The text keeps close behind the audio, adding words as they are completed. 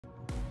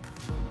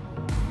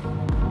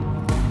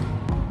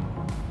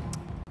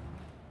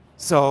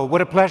So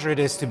what a pleasure it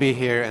is to be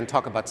here and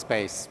talk about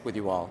space with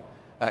you all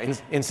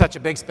in such a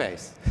big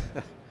space.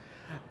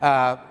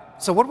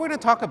 So what we're going to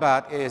talk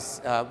about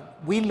is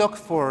we look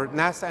for,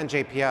 NASA and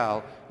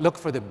JPL, look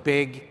for the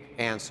big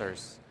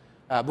answers.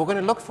 We're going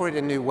to look for it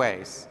in new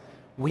ways.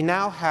 We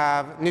now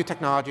have new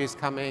technologies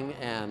coming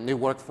and new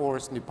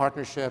workforce, new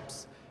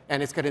partnerships,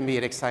 and it's going to be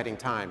an exciting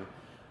time.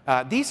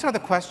 These are the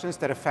questions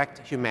that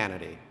affect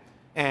humanity.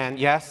 And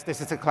yes,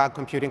 this is a cloud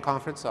computing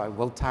conference, so I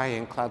will tie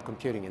in cloud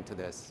computing into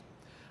this.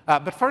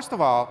 But first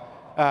of all,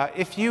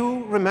 if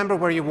you remember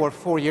where you were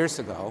 4 years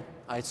ago,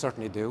 I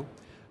certainly do,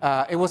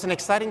 it was an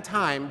exciting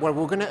time where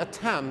we're going to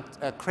attempt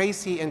a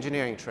crazy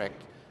engineering trick.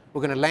 We're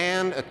going to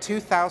land a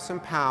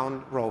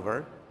 2,000-pound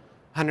rover,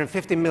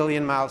 150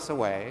 million miles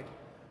away,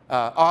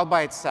 all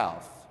by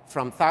itself,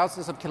 from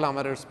thousands of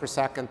kilometers per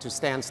second to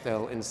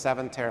standstill in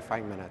 7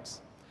 terrifying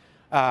minutes.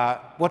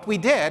 What we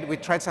did, we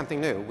tried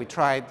something new. We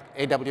tried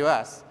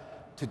AWS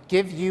to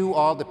give you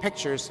all the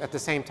pictures at the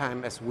same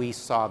time as we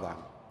saw them.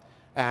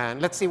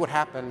 And let's see what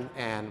happened,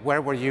 and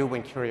where were you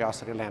when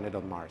Curiosity landed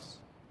on Mars?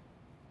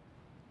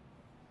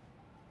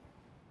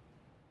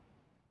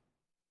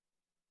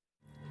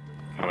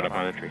 Coming up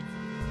on entry.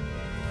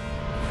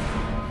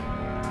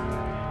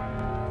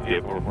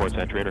 Vehicle reports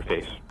entry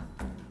interface.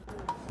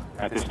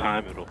 At this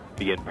time, it will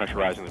begin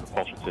pressurizing the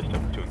propulsion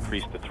system to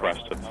increase the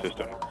thrust of the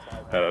system.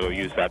 We'll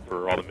use that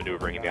for all the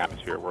maneuvering in the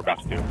atmosphere we're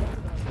about to do.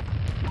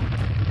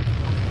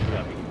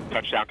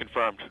 Touchdown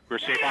confirmed. We're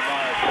safe on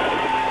Mars.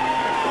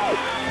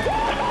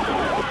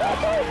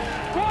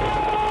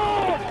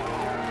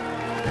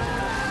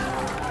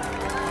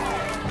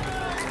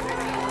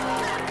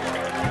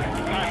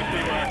 Time to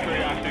see where our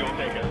curiosity will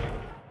take us.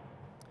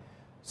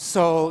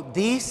 So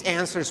these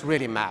answers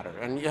really matter,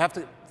 and you have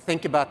to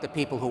think about the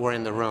people who were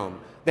in the room.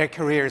 Their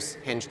careers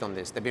hinged on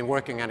this. They've been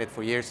working on it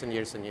for years and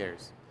years and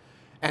years.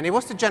 And it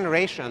was the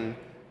generation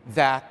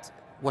that,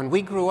 when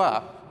we grew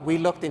up, we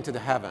looked into the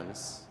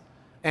heavens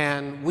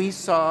and we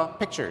saw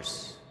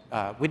pictures.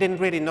 We didn't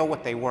really know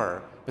what they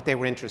were, but they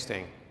were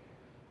interesting.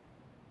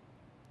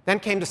 Then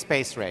came the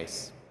space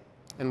race,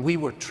 and we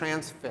were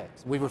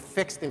transfixed. We were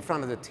fixed in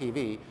front of the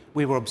TV.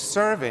 We were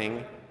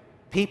observing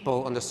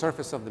people on the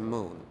surface of the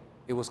moon.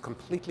 It was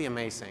completely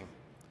amazing.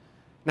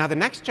 Now, the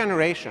next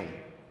generation,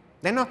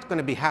 they're not going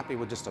to be happy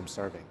with just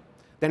observing.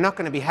 They're not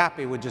going to be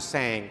happy with just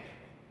saying,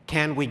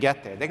 can we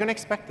get there? They're going to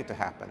expect it to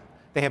happen.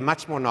 They have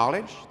much more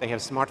knowledge. They have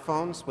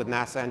smartphones with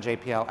NASA and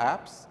JPL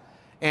apps.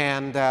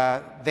 And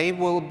they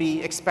will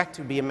expect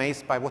to be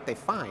amazed by what they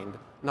find,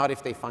 not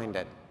if they find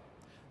it.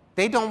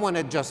 They don't want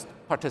to just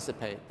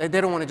participate. They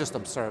don't want to just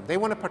observe. They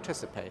want to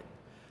participate.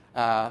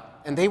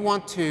 And they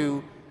want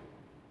to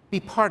be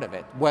part of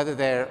it, whether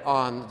they're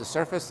on the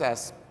surface,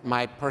 as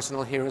my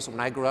personal heroes when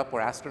I grew up were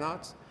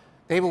astronauts.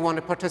 They will want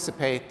to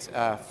participate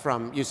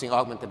from using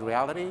augmented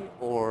reality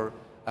or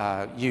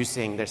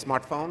using their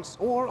smartphones,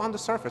 or on the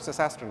surface as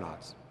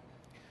astronauts.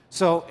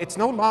 So it's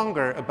no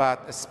longer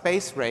about a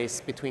space race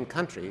between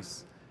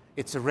countries.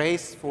 It's a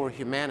race for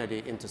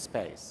humanity into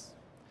space.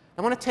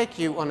 I want to take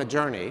you on a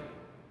journey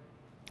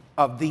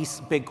of these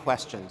big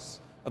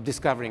questions of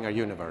discovering our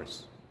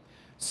universe.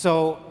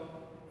 So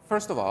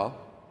first of all,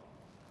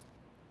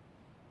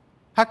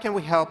 how can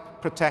we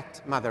help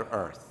protect Mother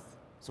Earth?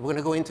 So we're going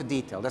to go into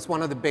detail. That's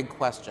one of the big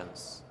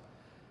questions.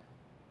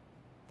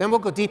 Then we'll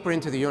go deeper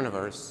into the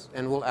universe,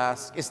 and we'll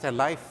ask, is there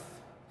life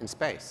in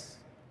space?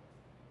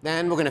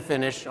 Then we're going to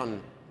finish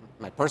on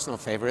my personal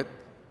favorite,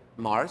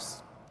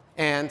 Mars,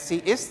 and see,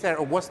 is there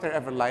or was there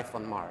ever life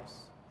on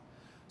Mars?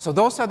 So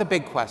those are the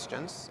big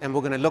questions, and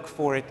we're going to look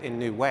for it in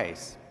new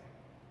ways.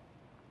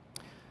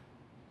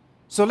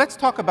 So let's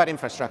talk about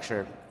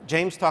infrastructure.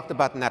 James talked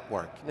about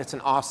network. It's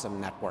an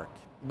awesome network,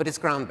 but it's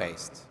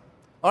ground-based.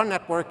 Our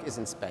network is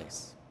in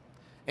space.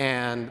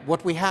 And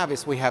what we have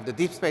is we have the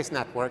Deep Space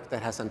Network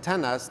that has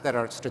antennas that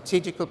are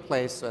strategically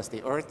placed so as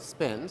the Earth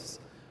spins,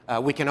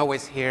 we can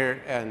always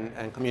hear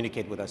and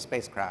communicate with our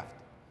spacecraft.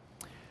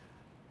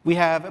 We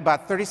have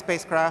about 30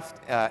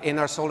 spacecraft in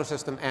our solar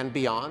system and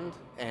beyond,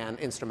 and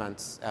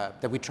instruments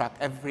that we track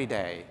every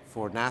day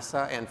for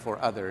NASA and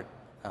for other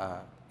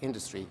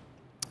industry.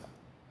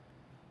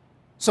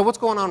 So what's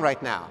going on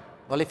right now?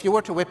 Well, if you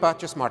were to whip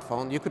out your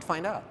smartphone, you could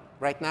find out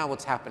right now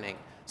what's happening.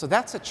 So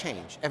that's a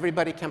change.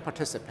 Everybody can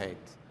participate.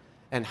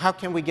 And how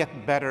can we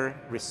get better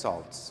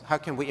results? How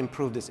can we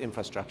improve this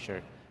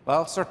infrastructure?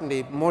 Well,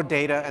 certainly more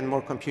data and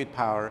more compute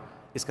power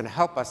is going to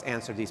help us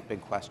answer these big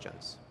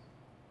questions.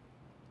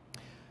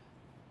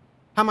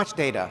 How much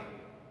data?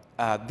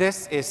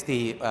 This is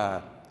the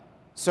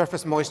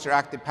Surface Moisture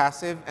Active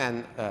Passive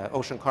and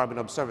Ocean Carbon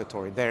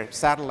Observatory. They're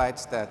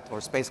satellites or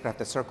spacecraft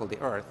that circle the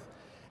Earth.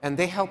 And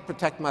they help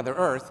protect Mother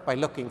Earth by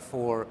looking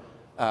for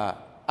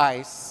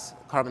ice,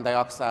 carbon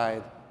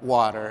dioxide,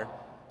 water,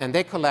 and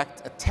they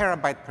collect 1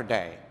 terabyte per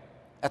day.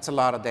 That's a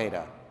lot of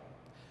data.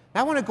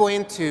 Now I want to go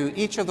into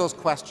each of those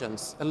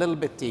questions a little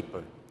bit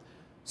deeper.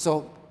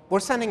 So we're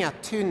sending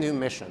out 2 new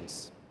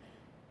missions.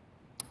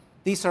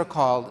 These are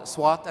called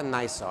SWAT and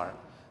NISAR.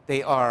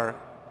 They are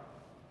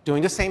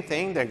doing the same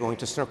thing. They're going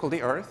to circle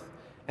the Earth,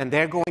 and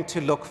they're going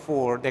to look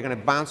for, they're going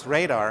to bounce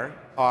radar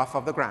off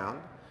of the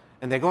ground,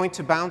 and they're going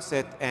to bounce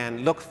it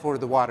and look for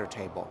the water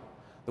table.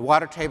 The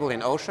water table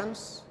in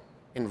oceans,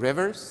 in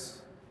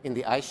rivers, in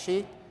the ice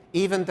sheet,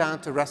 even down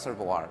to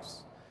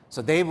reservoirs.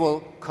 So they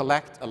will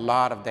collect a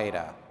lot of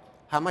data.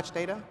 How much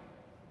data?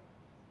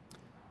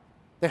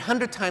 They're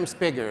 100 times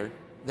bigger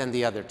than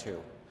the other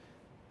two.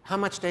 How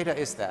much data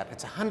is that?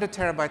 It's 100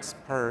 terabytes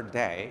per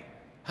day,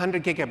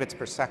 100 gigabits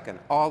per second,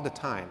 all the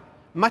time.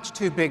 Much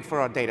too big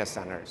for our data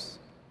centers.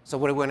 So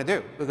what are we going to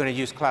do? We're going to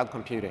use cloud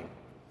computing.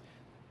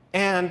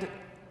 And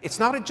it's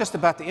not just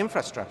about the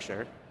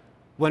infrastructure.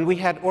 When we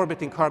had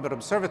orbiting Carbon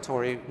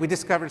Observatory, we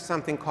discovered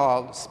something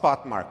called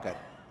spot market.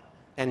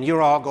 And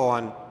you're all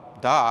going,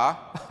 duh,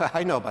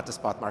 I know about the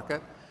spot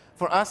market.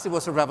 For us, it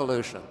was a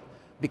revolution,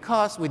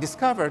 because we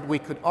discovered we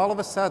could all of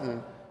a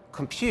sudden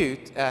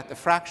compute at a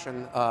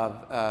fraction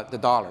of the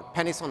dollar,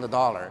 pennies on the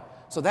dollar.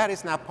 So that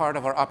is now part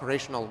of our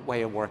operational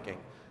way of working.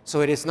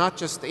 So it is not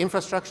just the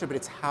infrastructure, but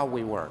it's how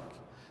we work.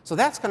 So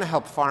that's going to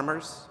help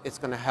farmers. It's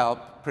going to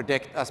help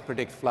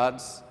predict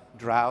floods,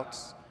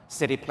 droughts,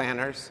 city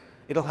planners.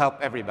 It'll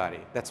help everybody.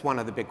 That's one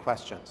of the big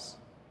questions.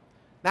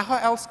 Now, how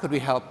else could we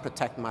help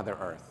protect Mother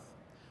Earth?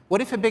 What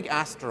if a big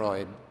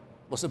asteroid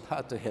was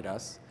about to hit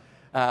us?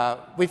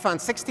 We found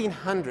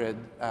 1,600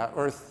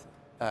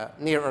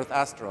 near-Earth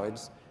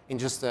asteroids in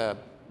just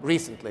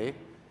recently.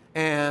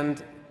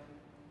 And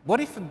what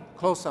if a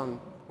close one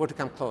were to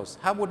come close?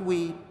 How would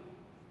we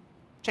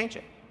change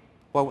it?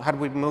 Well, how do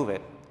we move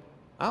it?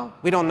 Well,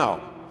 we don't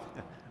know.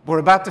 We're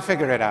about to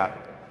figure it out.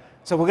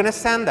 So we're going to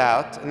send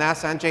out,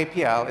 NASA and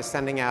JPL is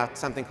sending out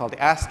something called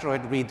the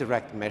Asteroid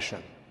Redirect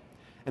Mission.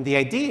 And the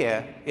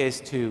idea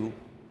is to,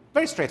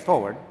 very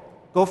straightforward,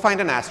 go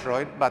find an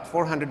asteroid, about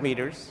 400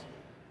 meters,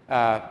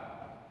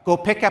 go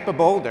pick up a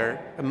boulder,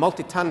 a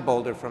multi-ton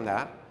boulder from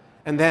that,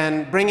 and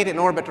then bring it in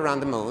orbit around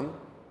the moon,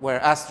 where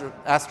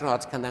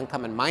astronauts can then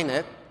come and mine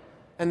it,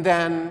 and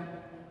then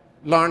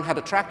learn how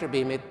to tractor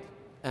beam it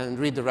and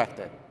redirect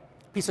it.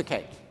 Piece of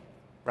cake,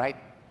 right?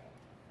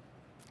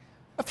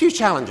 A few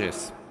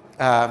challenges.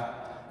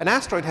 An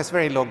asteroid has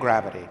very low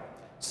gravity,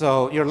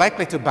 so you're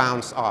likely to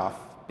bounce off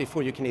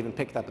before you can even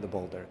pick up the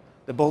boulder.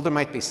 The boulder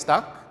might be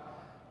stuck,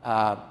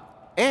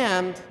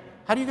 and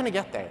how are you going to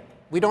get there?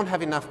 We don't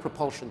have enough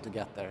propulsion to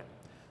get there.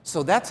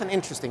 So that's an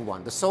interesting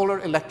one. The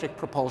solar electric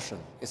propulsion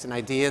is an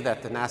idea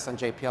that the NASA and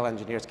JPL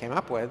engineers came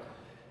up with.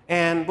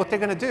 And what they're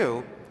going to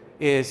do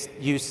is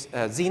use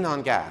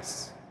xenon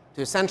gas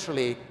to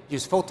essentially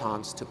use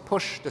photons to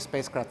push the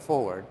spacecraft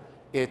forward.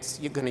 You're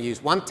going to use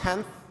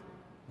 1/10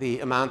 the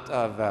amount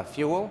of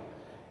fuel.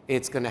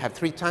 It's going to have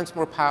 3 times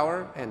more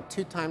power and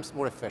 2 times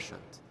more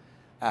efficient.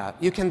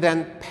 You can then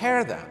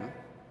pair them,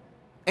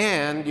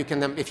 and you can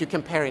then, if you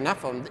can pair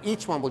enough of them,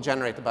 each one will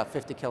generate about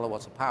 50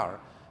 kilowatts of power.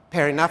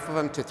 Pair enough of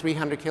them to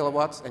 300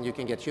 kilowatts, and you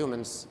can get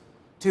humans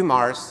to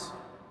Mars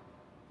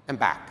and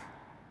back.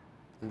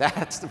 And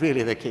that's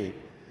really the key.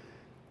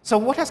 So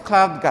what has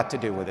cloud got to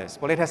do with this?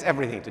 Well, it has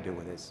everything to do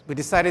with this. We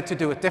decided to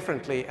do it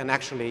differently and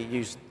actually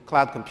use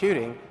cloud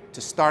computing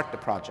to start the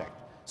project.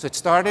 So it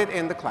started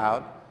in the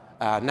cloud.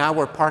 Now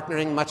we're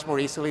partnering much more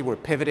easily.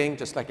 We're pivoting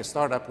just like a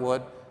startup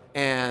would.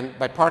 And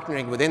by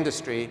partnering with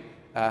industry,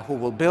 who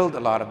will build a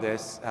lot of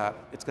this,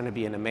 it's going to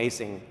be an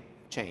amazing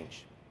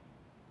change.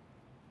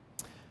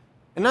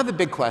 Another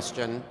big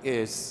question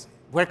is,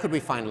 where could we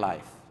find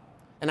life?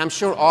 And I'm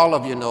sure all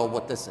of you know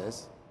what this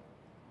is,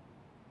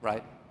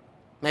 right?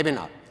 Maybe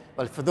not.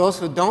 But for those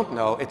who don't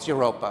know, it's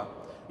Europa.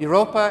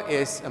 Europa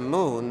is a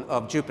moon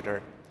of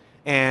Jupiter.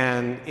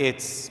 And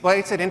why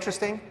is it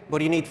interesting? What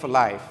do you need for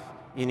life?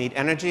 You need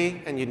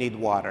energy and you need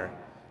water.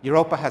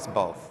 Europa has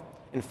both.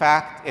 In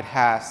fact, it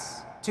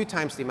has 2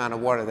 times the amount of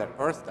water that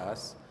Earth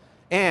does.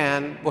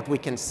 And what we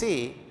can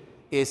see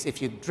is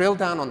if you drill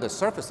down on the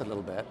surface a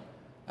little bit,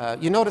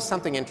 you notice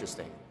something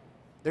interesting.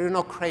 There are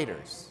no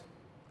craters,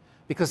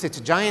 because it's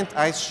a giant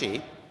ice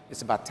sheet.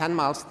 It's about 10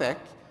 miles thick,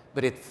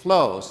 but it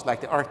flows like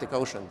the Arctic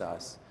Ocean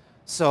does.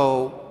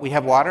 So we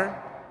have water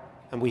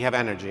and we have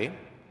energy.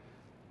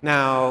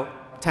 Now,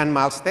 10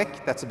 miles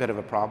thick, that's a bit of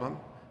a problem.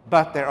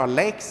 But there are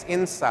lakes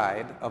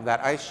inside of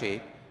that ice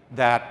sheet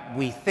that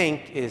we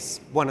think is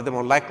one of the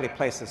more likely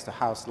places to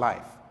house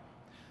life.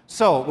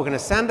 So we're going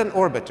to send an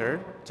orbiter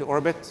to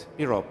orbit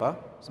Europa.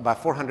 It's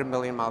about 400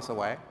 million miles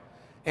away.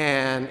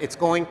 And it's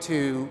going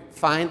to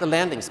find a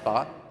landing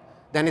spot.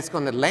 Then it's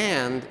going to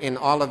land in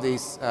all of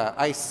these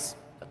ice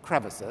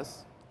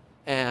crevices.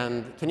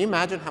 And can you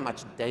imagine how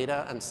much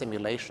data and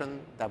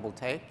simulation that will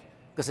take?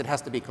 Because it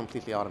has to be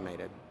completely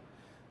automated.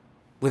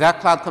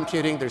 Without cloud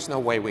computing, there's no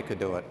way we could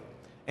do it.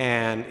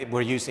 And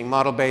we're using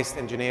model-based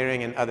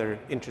engineering and other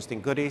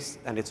interesting goodies,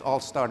 and it's all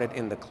started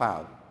in the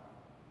cloud.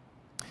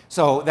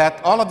 So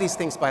all of these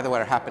things, by the way,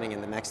 are happening in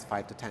the next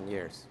 5 to 10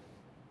 years.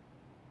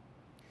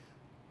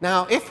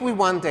 Now, if we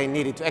one day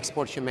needed to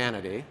export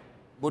humanity,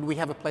 would we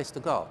have a place to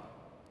go?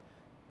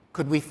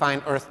 Could we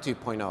find Earth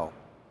 2.0?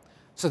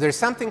 So there's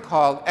something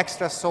called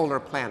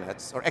extrasolar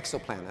planets, or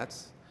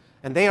exoplanets,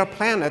 and they are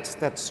planets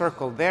that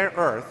circle their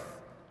Earth,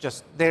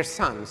 their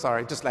sun,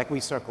 just like we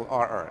circle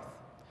our Earth.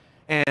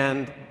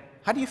 And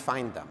how do you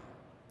find them?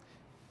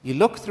 You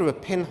look through a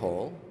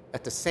pinhole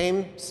at the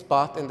same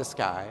spot in the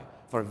sky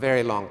for a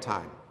very long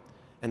time.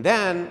 And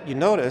then you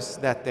notice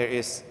that there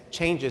is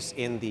changes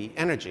in the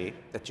energy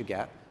that you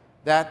get.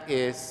 That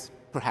is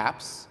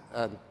perhaps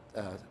a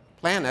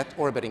planet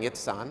orbiting its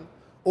sun,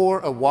 or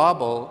a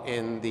wobble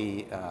in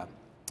the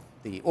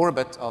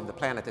orbit of the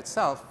planet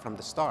itself from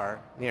the star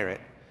near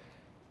it.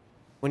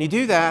 When you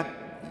do that,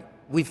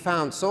 we've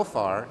found so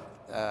far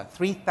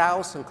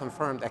 3,000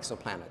 confirmed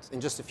exoplanets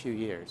in just a few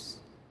years,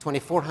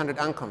 2,400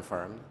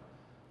 unconfirmed.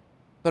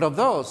 But of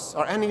those,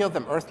 are any of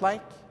them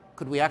Earth-like?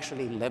 Could we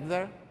actually live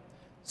there?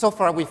 So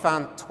far, we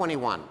found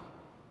 21.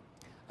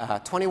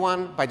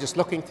 21 by just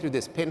looking through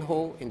this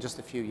pinhole in just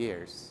a few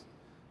years.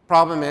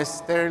 Problem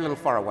is, they're a little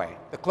far away.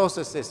 The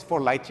closest is 4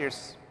 light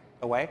years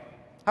away.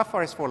 How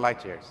far is 4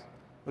 light years?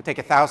 It would take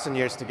 1,000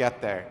 years to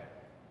get there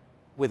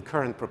with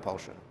current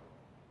propulsion.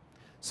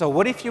 So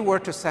what if you were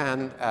to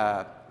send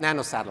a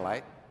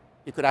nanosatellite?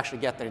 You could actually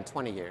get there in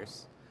 20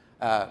 years.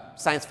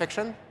 Science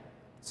fiction?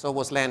 So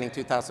was landing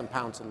 2,000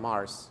 pounds on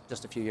Mars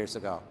just a few years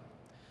ago.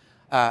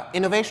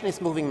 Innovation is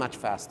moving much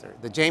faster.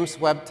 The James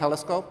Webb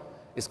telescope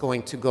is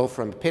going to go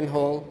from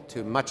pinhole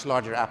to much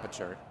larger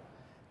aperture.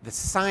 The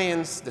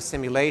science, the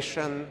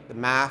simulation, the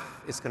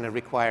math is going to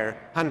require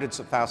hundreds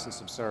of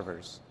thousands of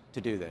servers to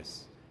do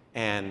this.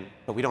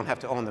 But we don't have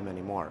to own them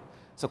anymore.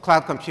 So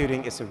cloud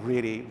computing is a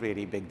really,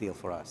 really big deal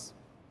for us.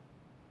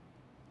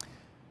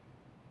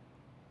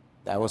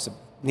 That was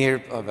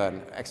near of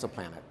an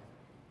exoplanet.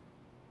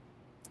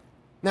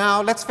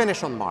 Now, let's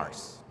finish on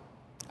Mars.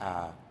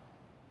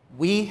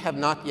 We have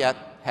not yet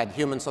had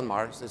humans on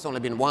Mars. There's only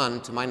been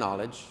one, to my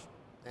knowledge,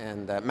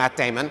 and Matt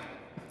Damon.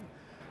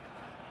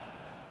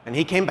 And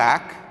he came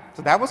back,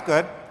 so that was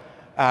good.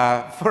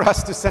 For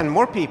us to send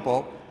more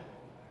people,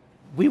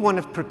 we want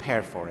to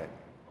prepare for it.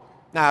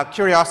 Now,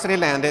 Curiosity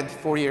landed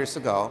 4 years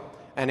ago,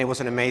 and it was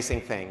an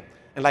amazing thing.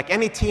 And like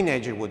any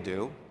teenager would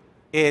do,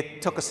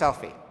 it took a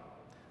selfie.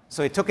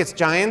 So it took its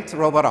giant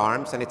robot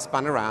arms, and it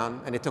spun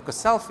around, and it took a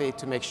selfie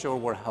to make sure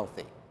we're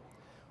healthy.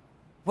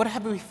 What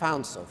have we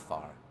found so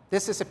far?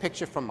 This is a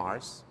picture from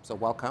Mars, so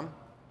welcome.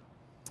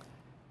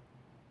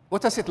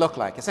 What does it look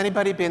like? Has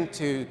anybody been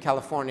to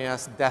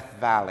California's Death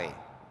Valley?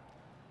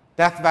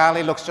 Death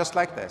Valley looks just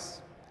like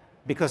this,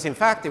 because in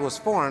fact it was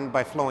formed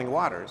by flowing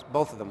waters.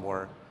 Both of them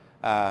were.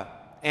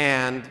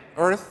 And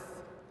Earth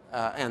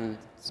and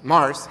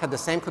Mars had the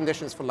same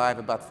conditions for life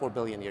about 4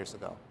 billion years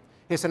ago.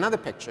 Here's another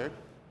picture.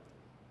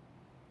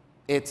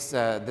 It's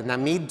the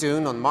Namib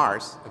Dune on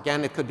Mars.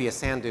 Again, it could be a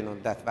sand dune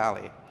on Death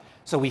Valley.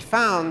 So we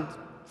found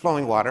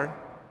flowing water,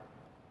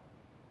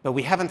 but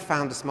we haven't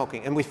found the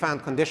smoking. And we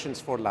found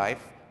conditions for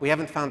life. We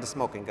haven't found the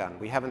smoking gun.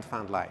 We haven't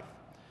found life.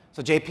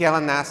 So JPL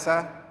and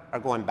NASA are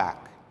going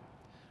back.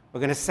 We're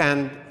going to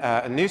send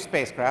a new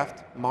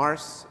spacecraft,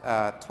 Mars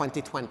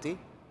 2020,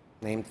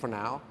 named for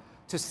now,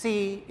 to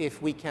see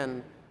if we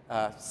can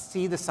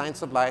see the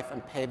signs of life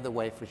and pave the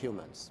way for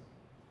humans.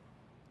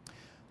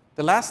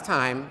 The last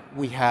time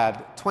we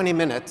had 20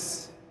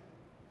 minutes,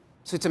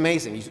 so it's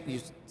amazing.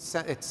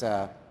 It's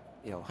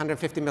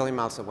 150 million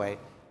miles away.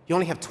 You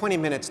only have 20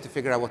 minutes to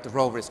figure out what the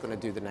rover is going to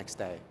do the next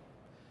day.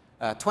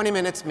 20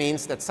 minutes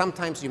means that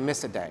sometimes you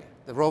miss a day.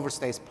 The rover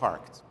stays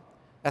parked.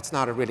 That's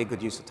not a really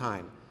good use of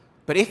time.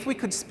 But if we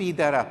could speed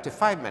that up to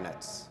 5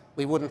 minutes,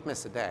 we wouldn't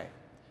miss a day.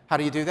 How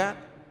do you do that?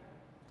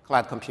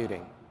 Cloud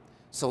computing.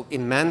 So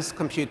immense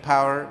compute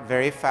power,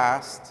 very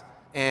fast,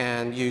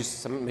 and use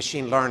some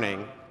machine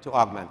learning to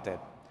augment it.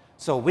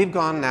 So we've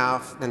gone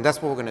now, and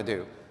that's what we're going to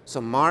do.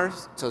 So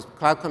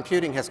cloud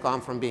computing has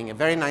gone from being a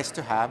very nice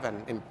to have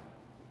and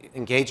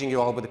engaging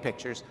you all with the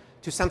pictures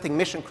to something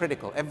mission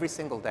critical every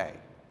single day.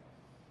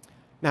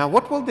 Now,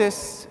 what will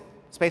this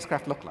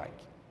spacecraft look like?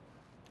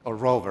 Or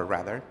rover,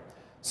 rather.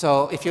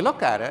 So if you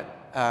look at it,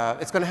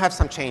 it's going to have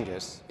some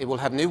changes. It will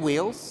have new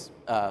wheels,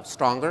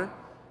 stronger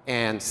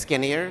and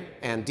skinnier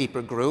and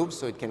deeper grooves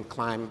so it can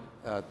climb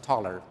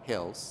taller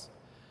hills.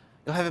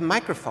 It'll have a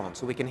microphone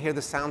so we can hear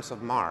the sounds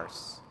of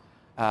Mars.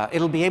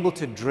 It'll be able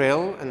to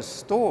drill and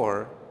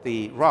store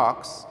the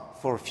rocks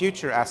for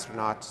future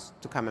astronauts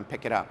to come and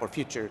pick it up, or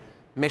future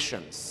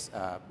missions,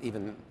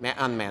 even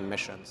unmanned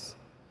missions.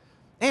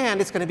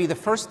 And it's going to be the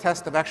first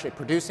test of actually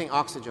producing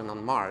oxygen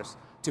on Mars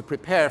to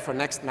prepare for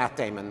next Matt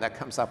Damon that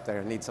comes up there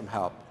and needs some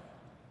help.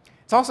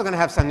 It's also going to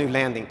have some new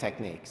landing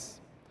techniques.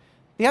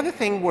 The other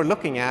thing we're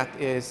looking at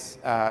is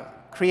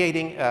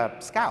creating a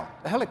scout,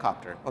 a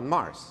helicopter on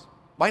Mars.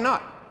 Why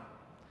not?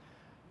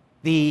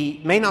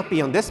 May not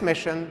be on this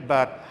mission,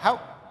 but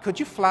could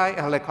you fly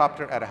a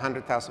helicopter at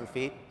 100,000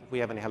 feet? Do we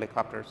have any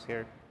helicopters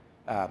here?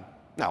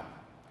 No.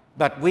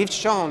 But we've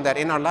shown that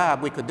in our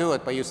lab we could do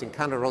it by using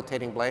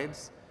counter-rotating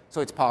blades,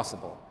 so it's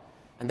possible.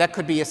 And that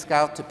could be a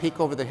scout to peek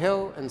over the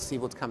hill and see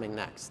what's coming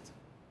next.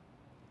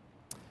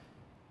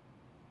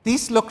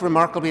 These look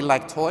remarkably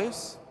like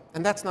toys,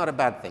 and that's not a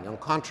bad thing. On the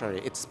contrary,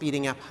 it's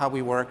speeding up how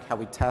we work, how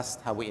we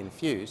test, how we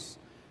infuse.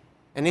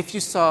 And if you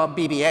saw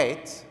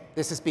BB-8,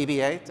 this is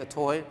BB-8, a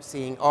toy,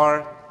 seeing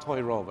our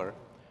toy rover.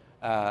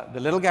 The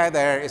little guy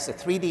there is a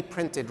 3D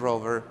printed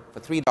rover for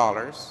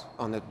 $3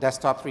 on a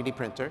desktop 3D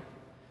printer.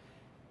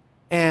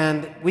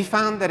 And we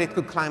found that it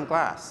could climb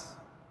glass.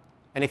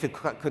 And if it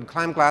could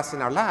climb glass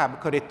in our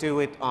lab, could it do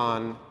it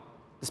on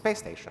the space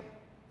station?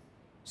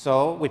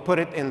 So we put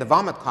it in the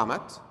Vomit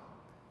Comet,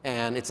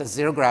 and it's at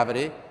 0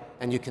 gravity,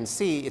 and you can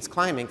see it's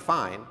climbing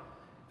fine,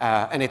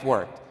 and it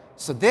worked.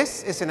 So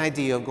this is an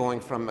idea of going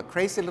from a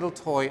crazy little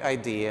toy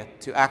idea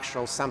to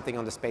actual something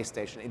on the space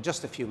station in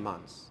just a few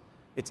months.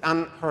 It's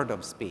unheard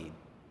of speed.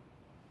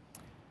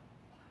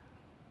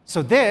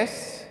 So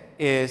this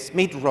is,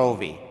 meet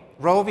Rovi.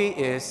 Rovi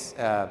is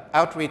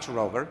Outreach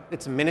rover.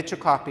 It's a miniature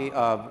copy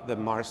of the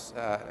Mars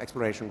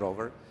exploration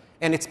rover,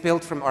 and it's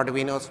built from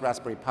Arduinos,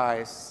 Raspberry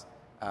Pis,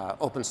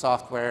 open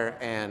software,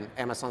 and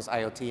Amazon's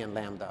IoT and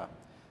Lambda.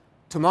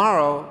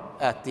 Tomorrow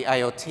at the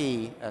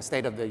IoT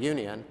State of the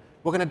Union,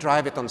 we're going to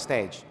drive it on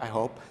stage, I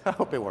hope. I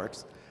hope it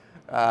works.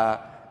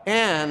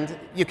 And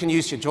you can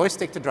use your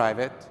joystick to drive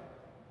it,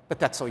 but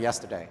that's so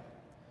yesterday.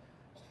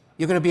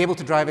 You're going to be able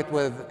to drive it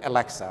with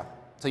Alexa,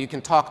 so you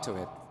can talk to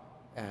it,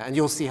 and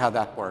you'll see how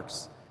that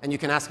works. And you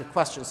can ask it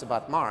questions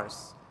about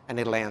Mars, and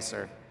it'll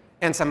answer,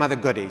 and some other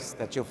goodies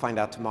that you'll find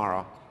out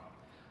tomorrow.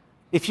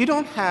 If you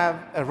don't have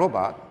a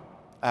robot,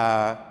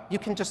 you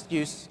can just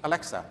use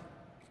Alexa.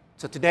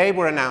 So today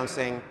we're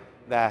announcing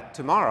that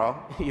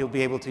tomorrow you'll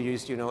be able to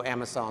use,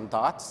 Amazon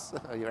Dots,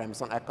 your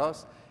Amazon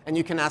Echoes, and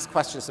you can ask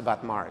questions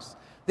about Mars.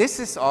 This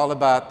is all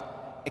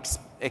about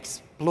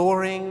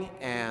exploring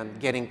and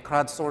getting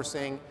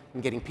crowdsourcing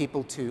and getting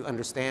people to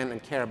understand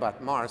and care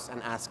about Mars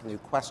and ask new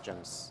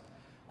questions.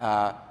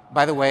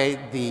 By the way,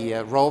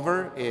 the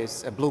rover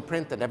is a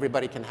blueprint that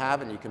everybody can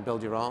have, and you can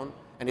build your own,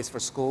 and it's for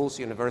schools,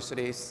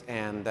 universities,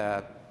 and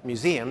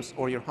museums,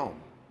 or your home.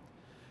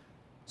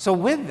 So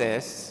with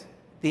this,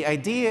 the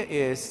idea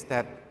is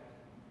that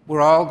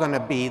we're all going to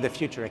be the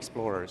future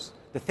explorers.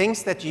 The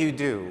things that you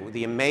do,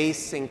 the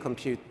amazing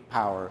compute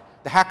power,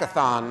 the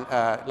hackathon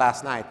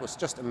last night was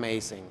just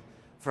amazing.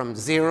 From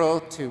 0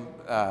 to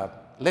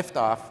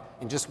liftoff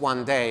in just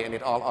one day, and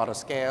it all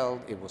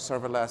auto-scaled, it was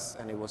serverless,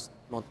 and it was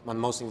one of the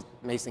most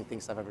amazing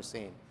things I've ever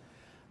seen.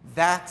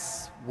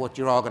 That's what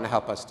you're all going to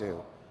help us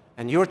do.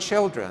 And your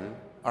children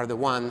are the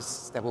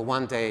ones that will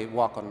one day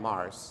walk on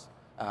Mars,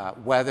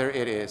 whether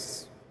it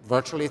is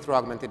virtually through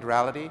augmented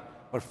reality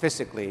or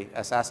physically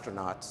as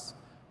astronauts.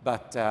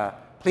 But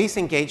please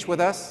engage with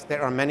us.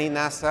 There are many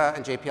NASA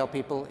and JPL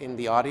people in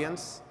the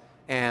audience.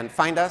 And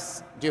find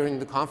us during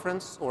the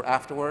conference or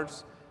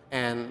afterwards.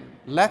 And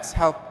let's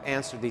help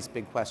answer these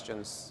big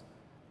questions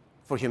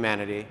for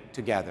humanity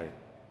together.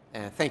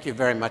 And thank you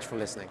very much for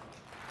listening.